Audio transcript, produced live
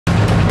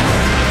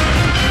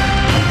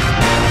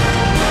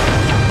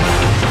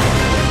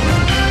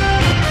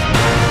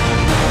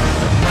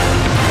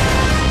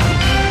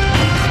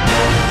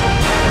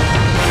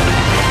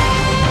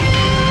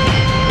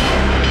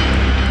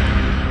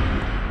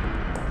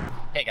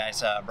Hey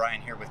guys,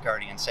 Brian here with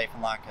Guardian Safe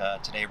and Lock.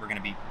 Today we're going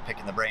to be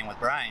picking the brain with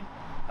Brian.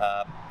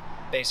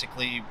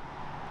 Basically,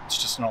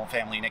 it's just an old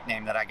family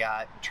nickname that I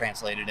got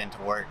translated into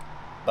work.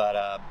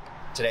 But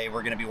today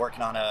we're going to be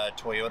working on a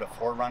Toyota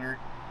 4runner.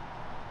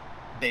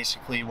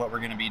 Basically what we're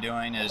going to be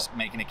doing is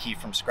making a key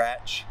from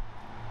scratch.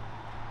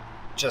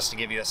 Just to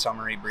give you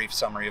a brief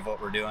summary of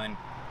what we're doing.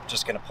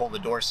 Just going to pull the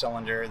door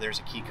cylinder. There's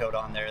a key code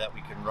on there that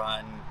we can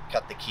run,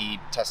 cut the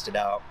key, test it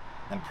out,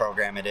 then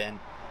program it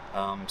in.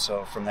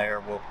 So from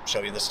there we'll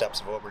show you the steps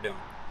of what we're doing.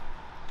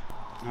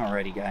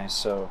 Alrighty guys,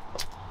 so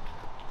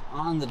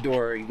on the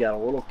door you got a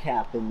little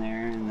cap in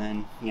there, and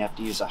then you have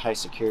to use a high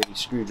security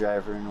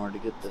screwdriver in order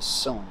to get this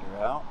cylinder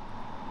out.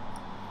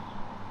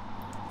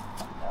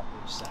 Find out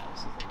which size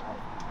is the right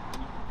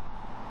one.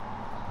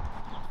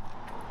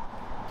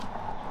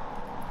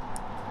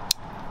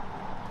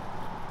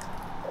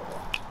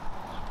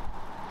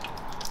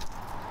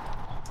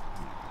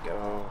 There we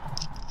go.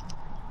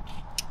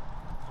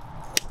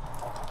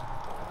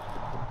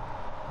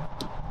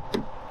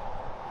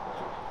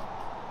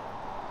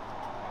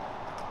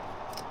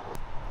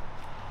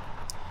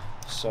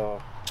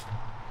 So,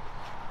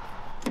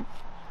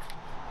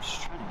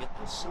 just trying to get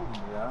this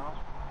cylinder out,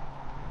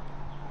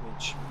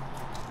 which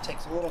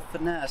takes a little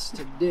finesse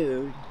to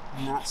do,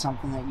 not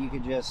something that you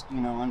could just,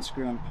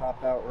 unscrew and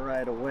pop out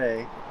right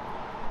away.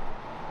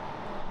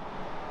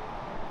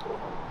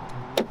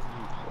 Let me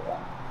pull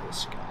out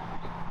this guy.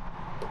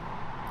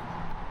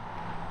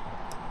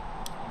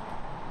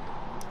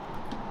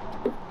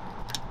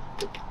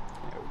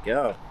 There we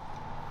go.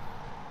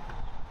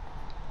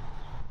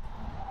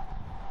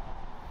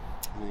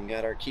 And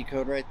got our key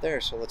code right there,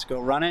 so let's go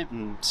run it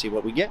and see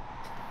what we get.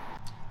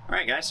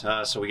 Alright guys,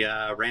 so we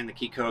ran the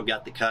key code,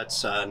 got the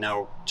cuts.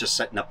 Now just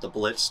setting up the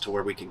blitz to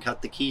where we can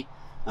cut the key.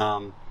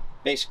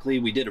 Basically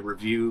we did a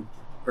review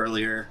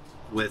earlier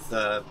with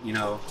the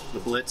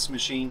blitz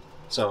machine,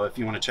 so if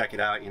you want to check it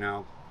out,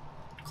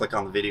 click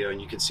on the video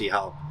and you can see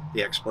how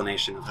the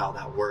explanation of how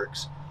that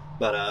works.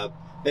 But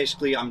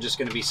basically I'm just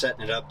going to be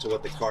setting it up to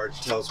what the card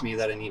tells me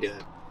that I need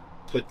to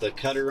put the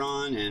cutter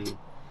on, and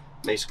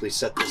basically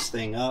set this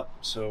thing up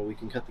so we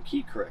can cut the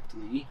key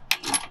correctly.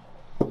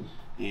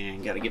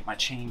 And got to get my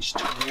change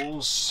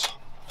tools.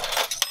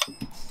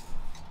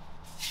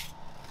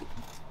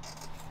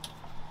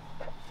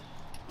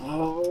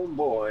 Oh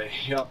boy,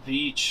 yup,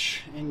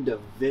 each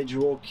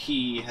individual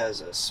key has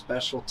a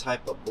special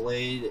type of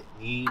blade it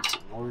needs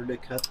in order to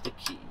cut the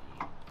key.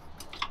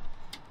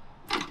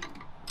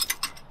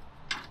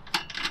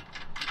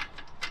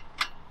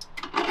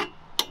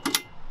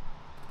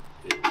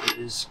 It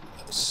is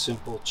a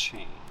simple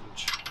change.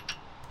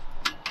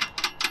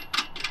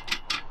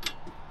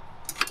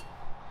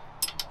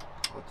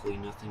 Luckily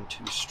nothing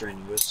too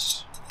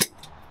strenuous.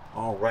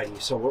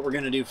 Alrighty, so what we're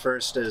going to do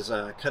first is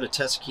cut a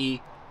test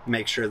key,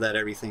 make sure that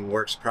everything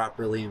works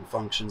properly and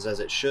functions as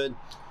it should,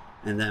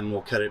 and then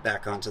we'll cut it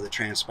back onto the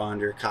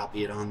transponder,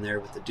 copy it on there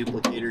with the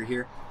duplicator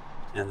here,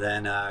 and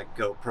then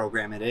go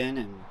program it in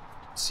and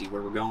see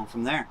where we're going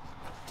from there.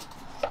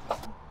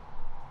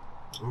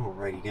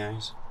 Alrighty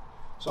guys.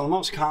 So the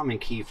most common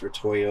key for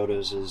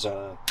Toyotas is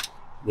the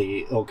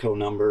ILCO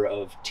number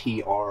of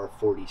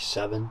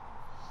TR47.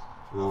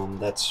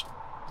 That's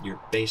your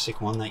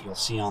basic one that you'll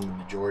see on the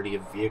majority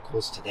of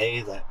vehicles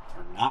today that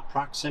are not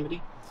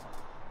proximity.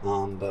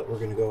 But we're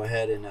going to go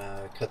ahead and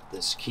cut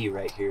this key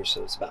right here,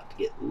 so it's about to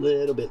get a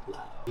little bit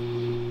loud.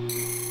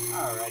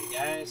 Alrighty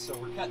guys, so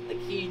we're cutting the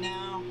key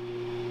now.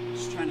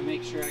 Just trying to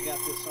make sure I got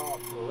this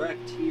all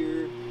correct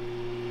here.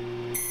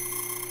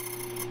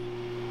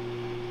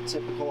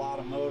 Typical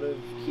automotive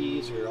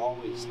keys are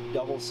always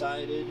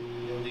double-sided,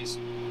 at least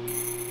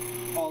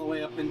all the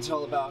way up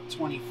until about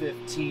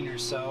 2015 or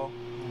so,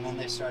 and then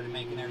they started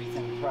making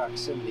everything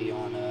proximity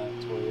on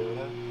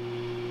Toyota.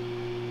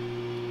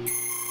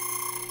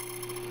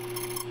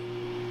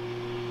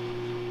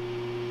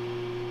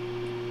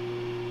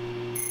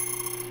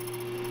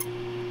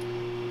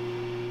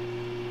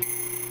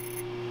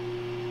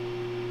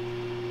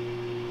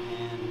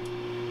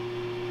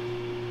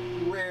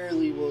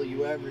 Rarely will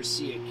you ever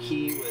see a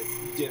key with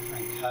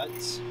different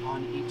cuts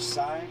on each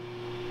side,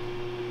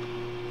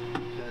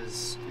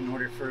 because in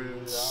order for the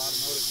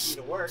automotive key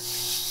to work,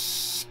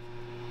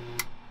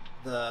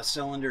 the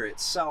cylinder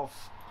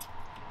itself,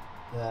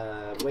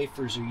 the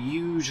wafers are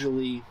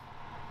usually,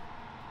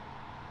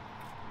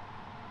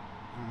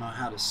 I don't know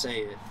how to say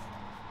it,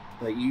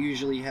 but you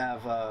usually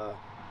have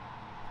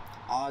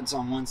odds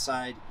on one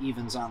side,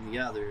 evens on the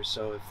other.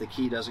 So if the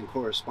key doesn't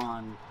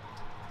correspond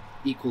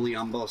equally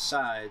on both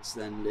sides,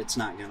 then it's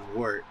not going to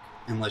work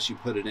unless you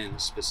put it in a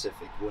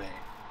specific way.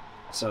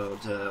 So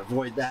to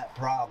avoid that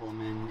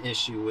problem and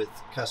issue with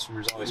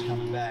customers always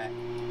coming back,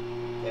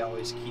 they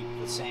always keep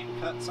the same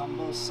cuts on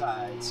both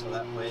sides, so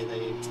that way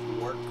they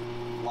work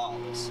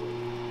flawlessly.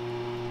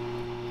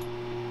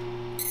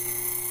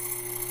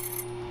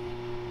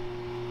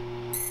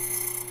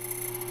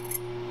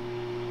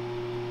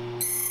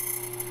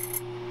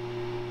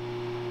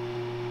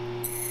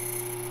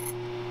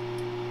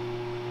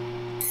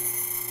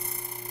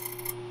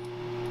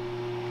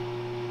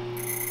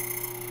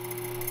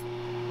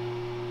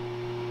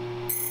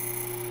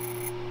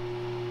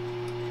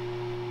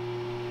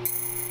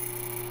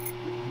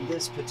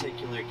 this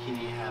particular key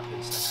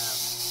happens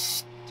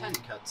to have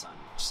 10 cuts on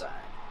each side.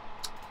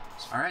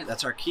 All right,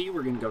 that's our key.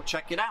 We're gonna go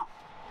check it out.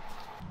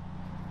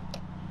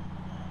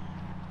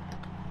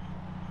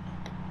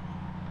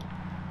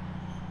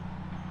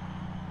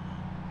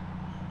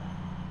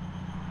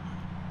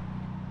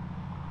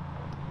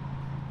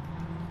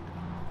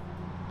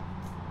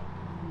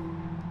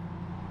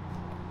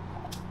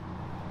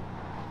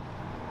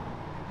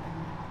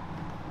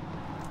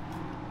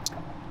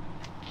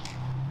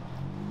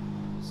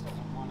 This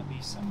doesn't want to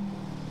be simple.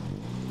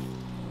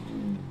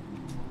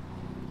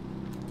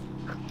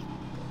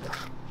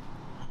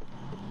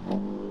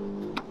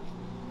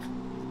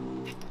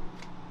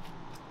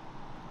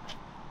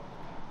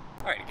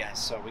 Alrighty guys,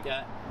 so we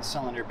got the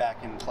cylinder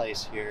back in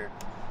place here,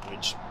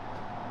 which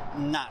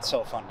not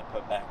so fun to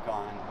put back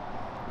on,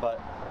 but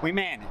we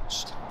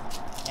managed.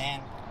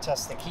 And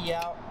test the key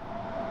out.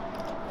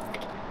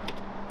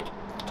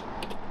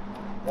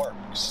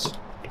 Works.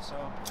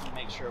 So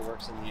make sure it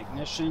works in the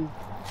ignition.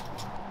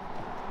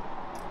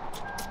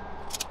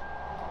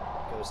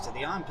 Goes to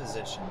the on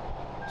position,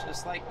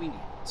 just like we need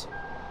it to.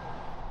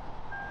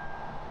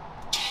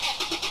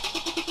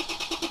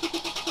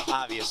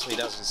 Obviously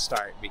doesn't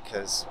start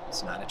because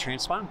it's not a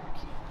transponder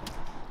key.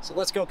 So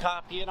let's go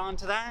copy it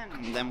onto that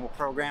and then we'll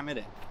program it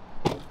in.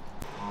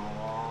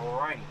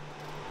 Alrighty.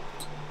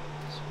 So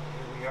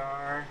here we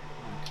are.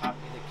 I'm going to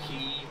copy the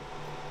key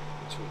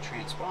to a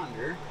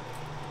transponder.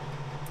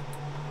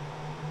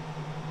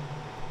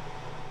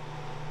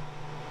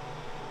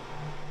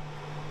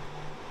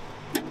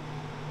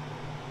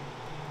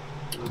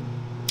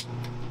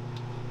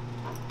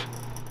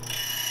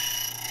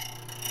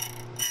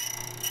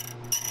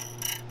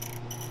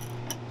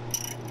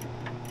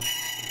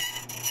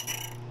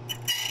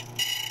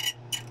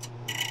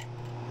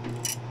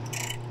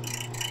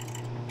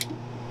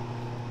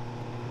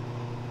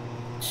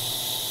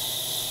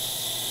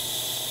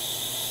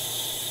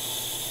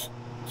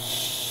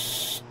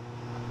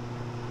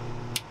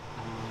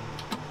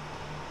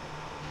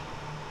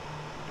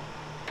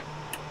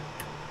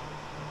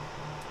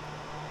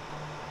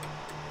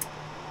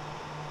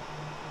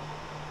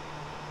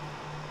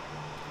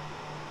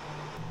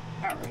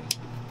 Alright,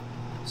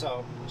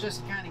 so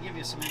just to kind of give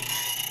you some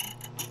information,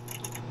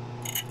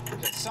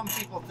 because some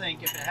people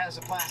think if it has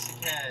a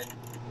plastic head,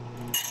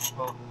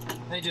 well,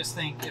 they just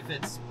think if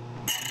it's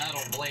a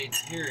metal blade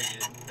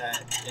period,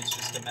 that it's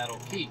just a metal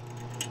key.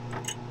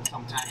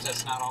 Sometimes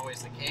that's not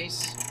always the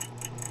case.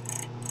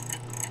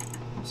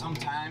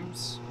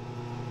 Sometimes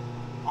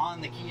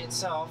on the key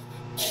itself,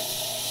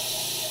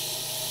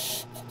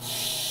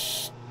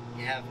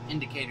 you have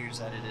indicators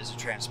that it is a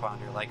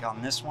transponder. Like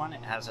on this one,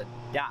 it has a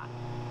dot.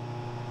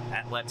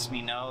 That lets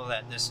me know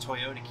that this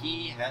Toyota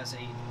key has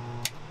a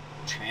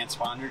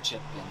transponder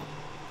chip in it,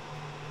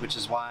 which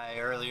is why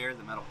earlier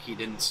the metal key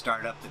didn't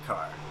start up the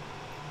car.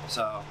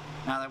 So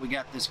now that we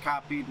got this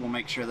copied, we'll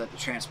make sure that the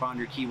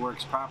transponder key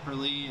works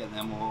properly, and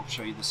then we'll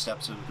show you the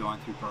steps of going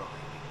through programming.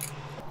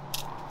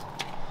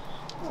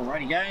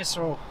 Alrighty guys,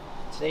 so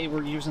today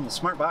we're using the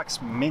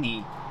SmartBox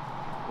Mini,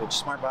 which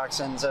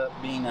SmartBox ends up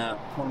being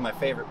one of my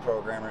favorite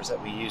programmers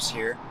that we use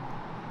here.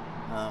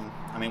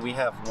 I mean, we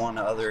have one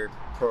other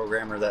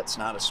programmer that's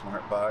not a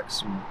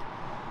SmartBox, and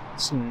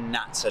it's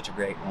not such a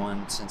great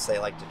one since they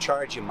like to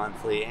charge you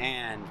monthly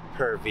and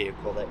per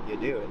vehicle that you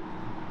do it.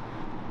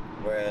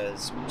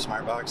 Whereas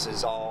SmartBox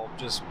is all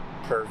just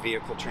per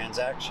vehicle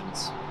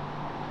transactions.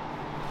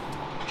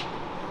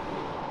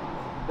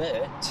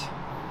 But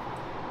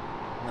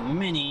the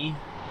Mini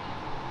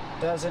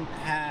doesn't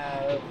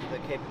have the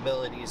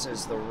capabilities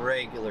as the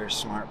regular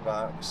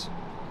SmartBox,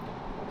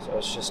 so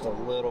it's just a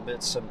little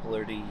bit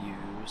simpler to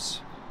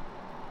use.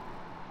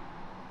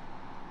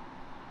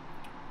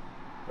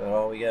 But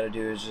all we got to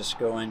do is just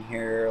go in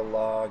here,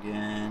 log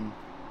in,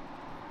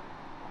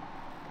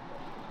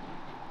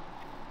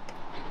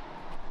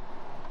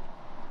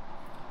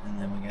 and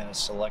then we got to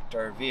select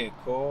our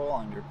vehicle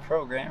under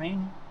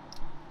programming.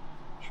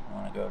 So we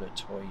want to go to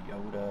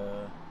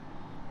Toyota.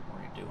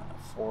 We're doing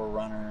a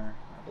 4runner.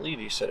 I believe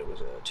he said it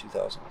was a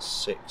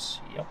 2006.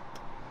 Yep.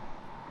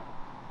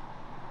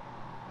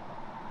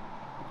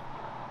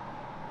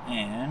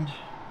 And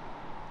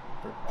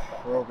for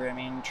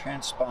programming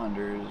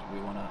transponders, we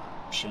want to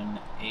option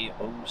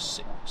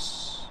A06,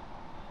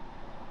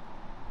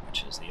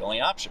 which is the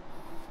only option.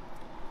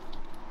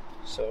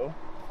 So,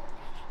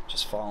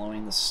 just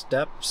following the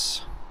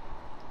steps,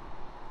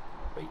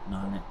 waiting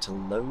on it to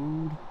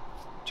load,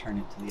 turn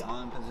it to the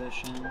on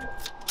position,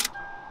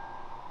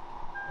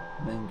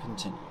 then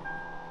continue.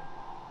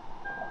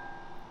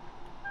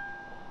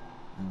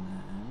 And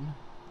then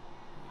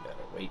we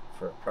gotta wait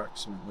for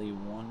approximately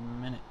 1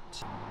 minute.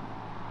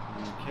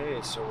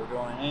 Okay, so we're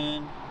going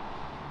in,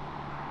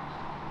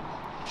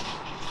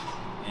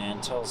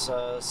 and tells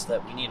us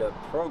that we need a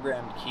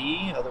programmed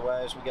key,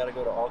 otherwise we gotta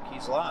go to all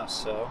keys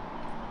lost. So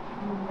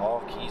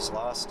all keys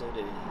lost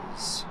it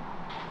is.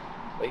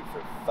 Wait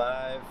for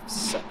 5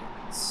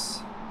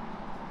 seconds.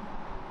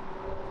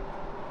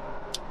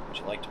 Would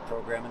you like to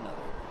program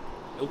another?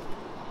 Nope.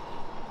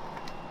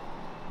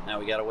 Now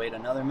we gotta wait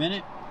another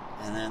minute,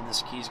 and then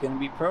this key's gonna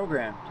be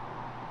programmed.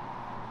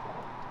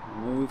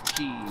 Remove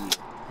key,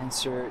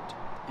 insert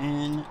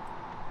in,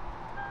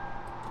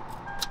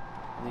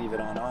 leave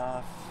it on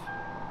off,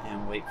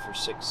 and wait for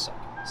 6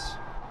 seconds.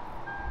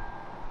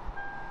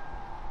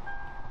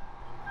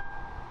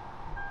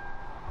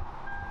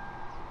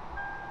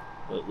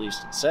 Well, at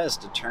least it says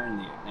to turn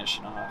the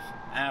ignition off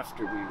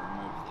after we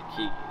remove the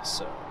key,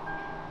 so.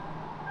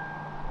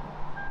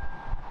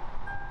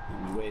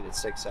 And we waited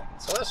 6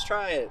 seconds. So let's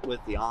try it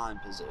with the on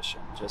position,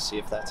 just see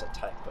if that's a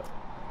typo.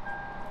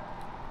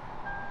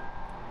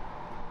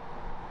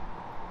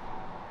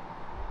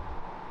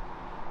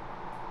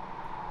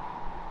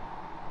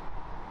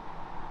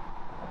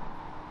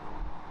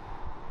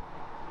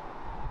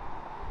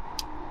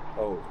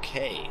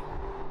 Okay.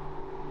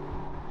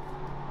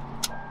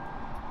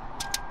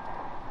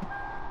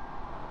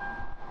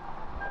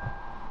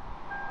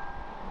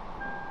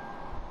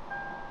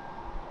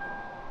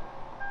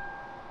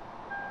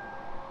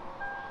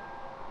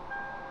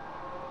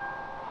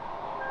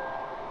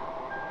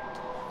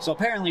 So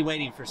apparently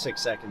waiting for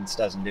 6 seconds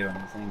doesn't do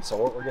anything. So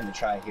what we're going to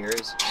try here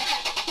is,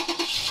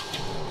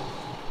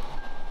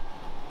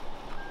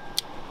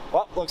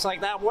 well, looks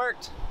like that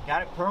worked.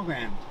 Got it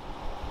programmed.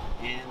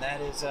 And that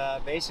is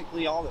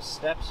basically all the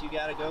steps you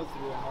got to go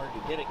through in order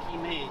to get a key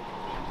made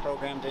and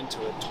programmed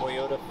into a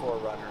Toyota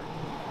 4runner.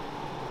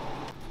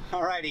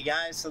 Alrighty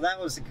guys, so that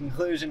was the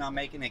conclusion on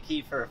making a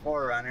key for a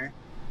 4runner.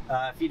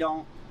 If you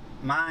don't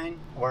mind,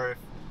 or if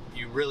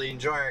you really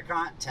enjoy our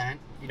content,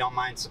 if you don't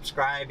mind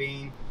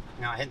subscribing,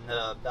 hitting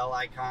the bell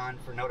icon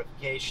for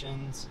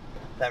notifications,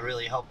 that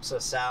really helps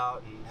us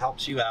out and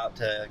helps you out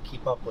to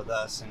keep up with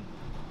us and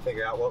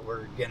figure out what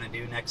we're gonna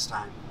do next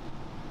time.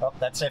 Well,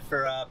 that's it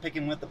for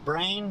Picking with the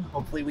Brain.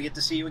 Hopefully we get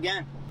to see you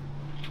again.